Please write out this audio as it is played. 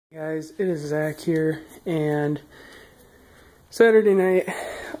Guys, it is Zach here, and Saturday night,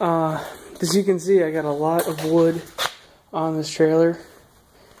 as you can see, I got a lot of wood on this trailer,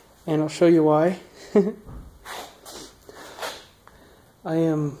 and I'll show you why. I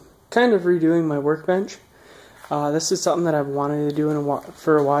am kind of redoing my workbench. This is something that I've wanted to do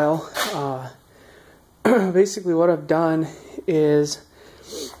for a while. Basically what I've done is,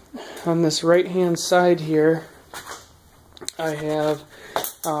 on this right hand side here, I have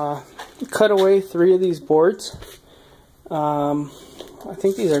cut away 3 of these boards. I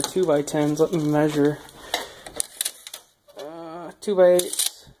think these are 2x10s. Let me measure.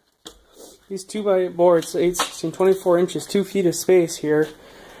 2x8s. These 2x8 boards, 8, 16, 24 inches, 2 feet of space here.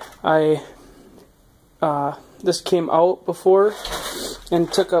 This came out before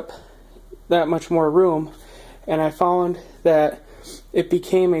and took up that much more room, and I found that it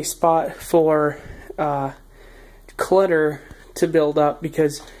became a spot for clutter to build up,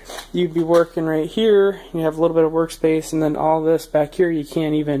 because you'd be working right here, you have a little bit of workspace, and then all this back here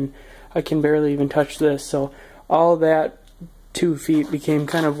I can barely even touch this. So all that 2 feet became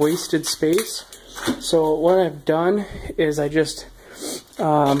kind of wasted space. So what I've done is I just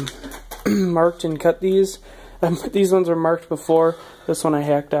marked and cut these. These ones were marked before. This one I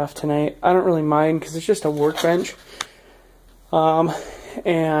hacked off tonight. I don't really mind because it's just a workbench.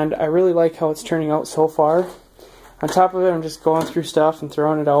 And I really like how it's turning out so far. On top of it, I'm just going through stuff and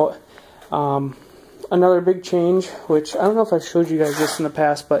throwing it out. Another big change, which I don't know if I've showed you guys this in the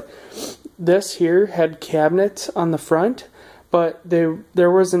past, but this here had cabinets on the front, but there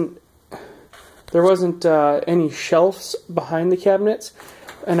wasn't any shelves behind the cabinets,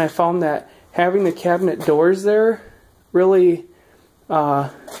 and I found that having the cabinet doors there really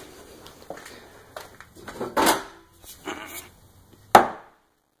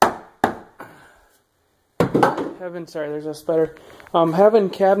there's a spider. Having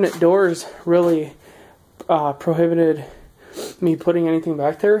cabinet doors really prohibited me putting anything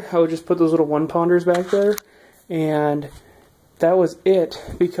back there. I would just put those little 1-pounders back there, and that was it,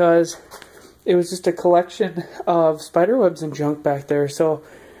 because it was just a collection of spider webs and junk back there. So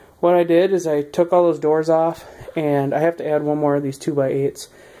what I did is I took all those doors off, and I have to add one more of these 2x8s.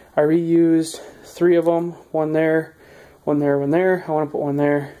 I reused 3 of them, one there, one there, one there. I want to put one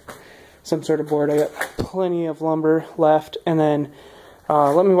there. Some sort of board. I got plenty of lumber left, and then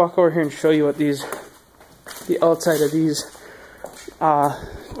let me walk over here and show you what the outside of these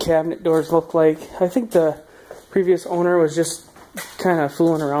cabinet doors look like. I think the previous owner was just kind of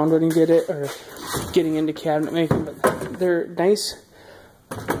fooling around when he did it, or getting into cabinet making, but they're nice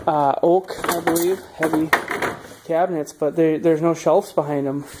oak, I believe, heavy cabinets, but there's no shelves behind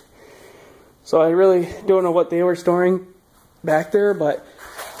them. So I really don't know what they were storing back there, but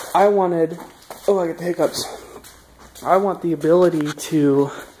I wanted, I get the hiccups. I want the ability to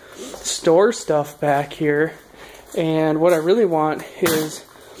store stuff back here, and what I really want is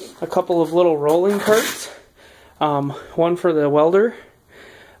a couple of little rolling carts, one for the welder,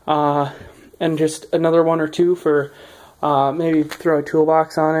 and just another 1 or 2 for maybe throw a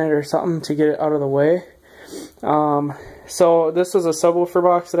toolbox on it or something to get it out of the way. So this was a subwoofer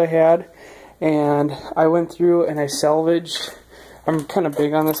box that I had, and I went through and I salvaged. I'm kind of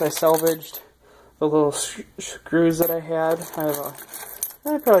big on this. I salvaged the little screws that I had.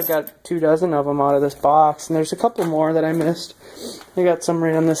 I probably got 2 dozen of them out of this box, and there's a couple more that I missed. I got some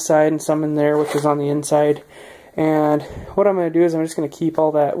right on this side and some in there, which is on the inside. And what I'm going to do is I'm just going to keep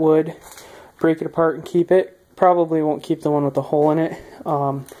all that wood, break it apart and keep it. Probably won't keep the one with the hole in it.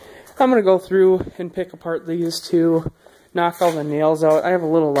 I'm going to go through and pick apart these 2, knock all the nails out. I have a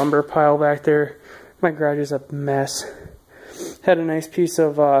little lumber pile back there. My garage is a mess. Had a nice piece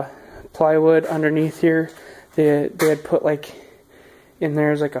of plywood underneath here. They had put in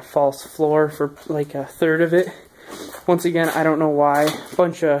there is a false floor for like a third of it. Once again, I don't know why. A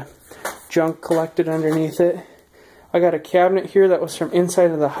bunch of junk collected underneath it. I got a cabinet here that was from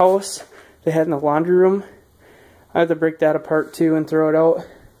inside of the house they had in the laundry room. I had to break that apart too and throw it out,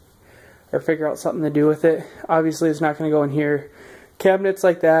 or figure out something to do with it. Obviously it's not going to go in here. Cabinets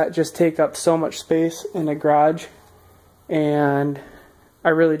like that just take up so much space in a garage, and I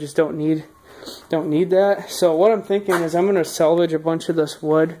really just don't need that. So what I'm thinking is I'm going to salvage a bunch of this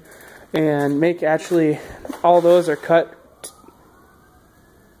wood and make, actually all those are cut.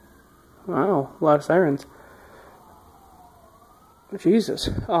 Wow, a lot of sirens. Jesus.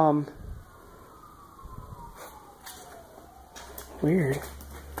 Weird.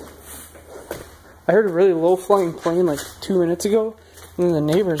 I heard a really low flying plane like 2 minutes ago, and then the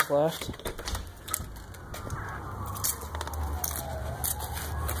neighbors left.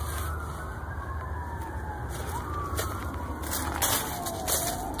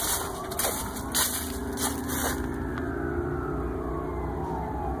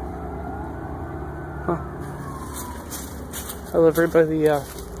 I live right by the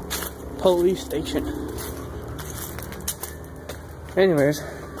police station. Anyways,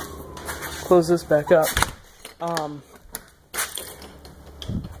 close this back up.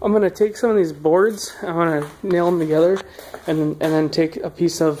 I'm gonna take some of these boards, I'm gonna nail them together, and then take a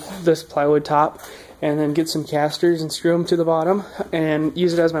piece of this plywood top, and then get some casters and screw them to the bottom, and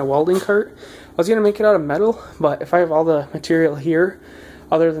use it as my welding cart. I was gonna make it out of metal, but if I have all the material here,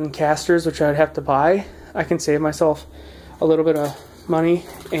 other than casters, which I'd have to buy, I can save myself a little bit of money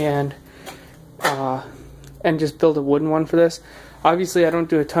and just build a wooden one for this. Obviously, I don't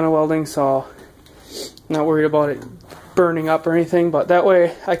do a ton of welding, so I'm not worried about it burning up or anything, but that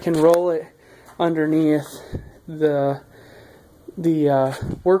way I can roll it underneath the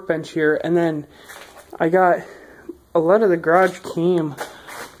workbench here. And then I got a lot of the garage came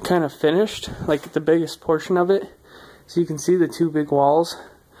kind of finished, like the biggest portion of it, so you can see the two big walls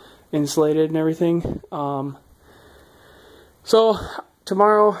insulated and everything. So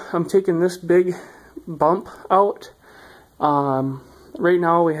tomorrow I'm taking this big bump out. Right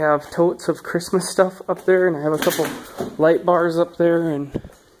now we have totes of Christmas stuff up there, and I have a couple light bars up there, and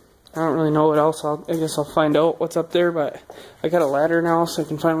I don't really know what else. I guess I'll find out what's up there, but I got a ladder now, so I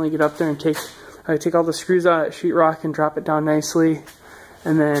can finally get up there and take all the screws out of sheetrock and drop it down nicely,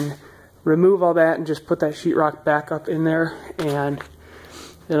 and then remove all that and just put that sheetrock back up in there, and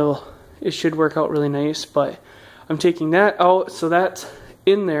it should work out really nice. But I'm taking that out, so that's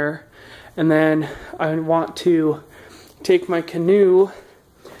in there, and then I want to take my canoe,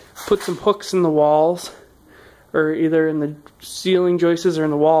 put some hooks in the walls, or either in the ceiling joists or in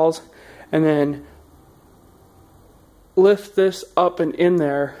the walls, and then lift this up and in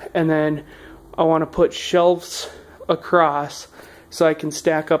there, and then I want to put shelves across so I can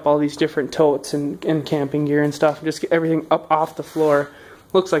stack up all these different totes and camping gear and stuff, and just get everything up off the floor.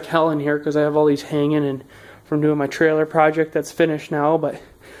 Looks like hell in here because I have all these hanging and from doing my trailer project that's finished now, but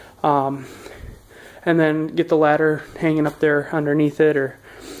and then get the ladder hanging up there underneath it or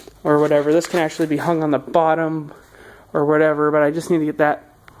whatever. This can actually be hung on the bottom or whatever, but I just need to get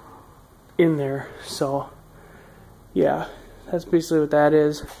that in there. So yeah, that's basically what that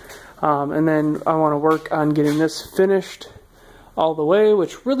is. And then I want to work on getting this finished all the way,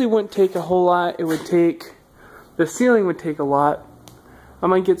 which really wouldn't take a whole lot. It would take, the ceiling would take a lot. I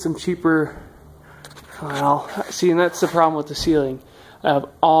might get some cheaper, well, see, and that's the problem with the ceiling. I have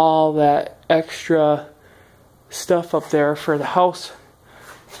all that extra stuff up there for the house,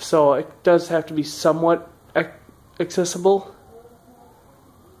 so it does have to be somewhat accessible.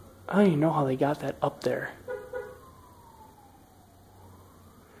 I don't even know how they got that up there.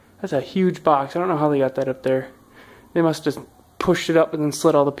 That's a huge box. I don't know how they got that up there. They must have just pushed it up and then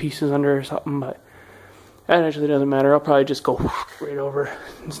slid all the pieces under or something, but that actually doesn't matter. I'll probably just go right over.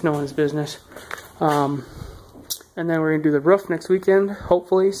 It's no one's business. And then we're going to do the roof next weekend,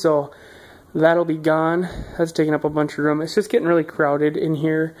 hopefully, so that'll be gone. That's taking up a bunch of room. It's just getting really crowded in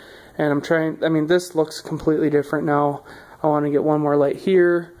here, and I'm trying, I mean, this looks completely different now. I want to get one more light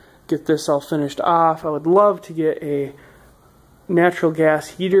here, get this all finished off. I would love to get a natural gas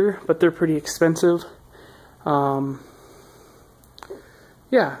heater, but they're pretty expensive. Yeah,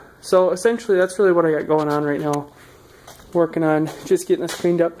 so essentially that's really what I got going on right now. Working on just getting this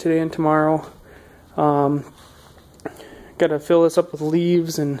cleaned up today and tomorrow. Got to fill this up with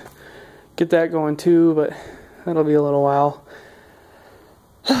leaves and get that going too, but that'll be a little while.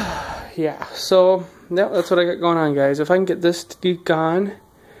 Yeah, so yeah, that's what I got going on, guys. If I can get this gone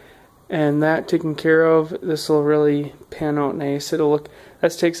and that taken care of, this will really pan out nice. It'll look,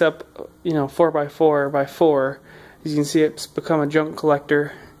 that takes up, 4x4x4. As you can see, it's become a junk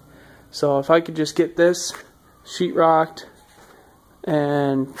collector. So if I could just get this sheetrocked,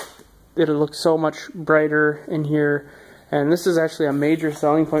 and it'll look so much brighter in here. And this is actually a major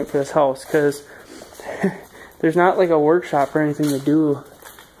selling point for this house, because there's not like a workshop or anything to do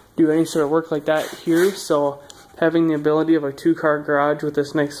any sort of work like that here. So having the ability of a 2-car garage with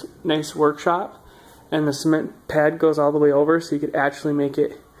this nice workshop, and the cement pad goes all the way over, so you could actually make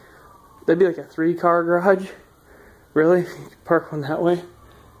it, that'd be like a 3-car garage. Really? You could park one that way?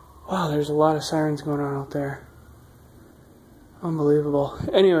 Wow, there's a lot of sirens going on out there. Unbelievable.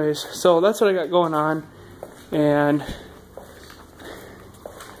 Anyways, so that's what I got going on, and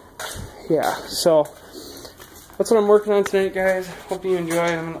yeah, so that's what I'm working on tonight, guys. Hope you enjoy.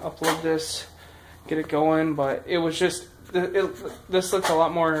 I'm gonna upload this, get it going, but it was just, this looks a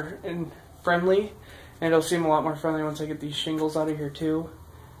lot more friendly, and it'll seem a lot more friendly once I get these shingles out of here too.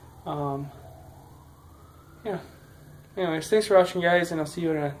 Yeah. Anyways, thanks for watching, guys, and I'll see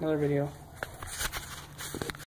you in another video.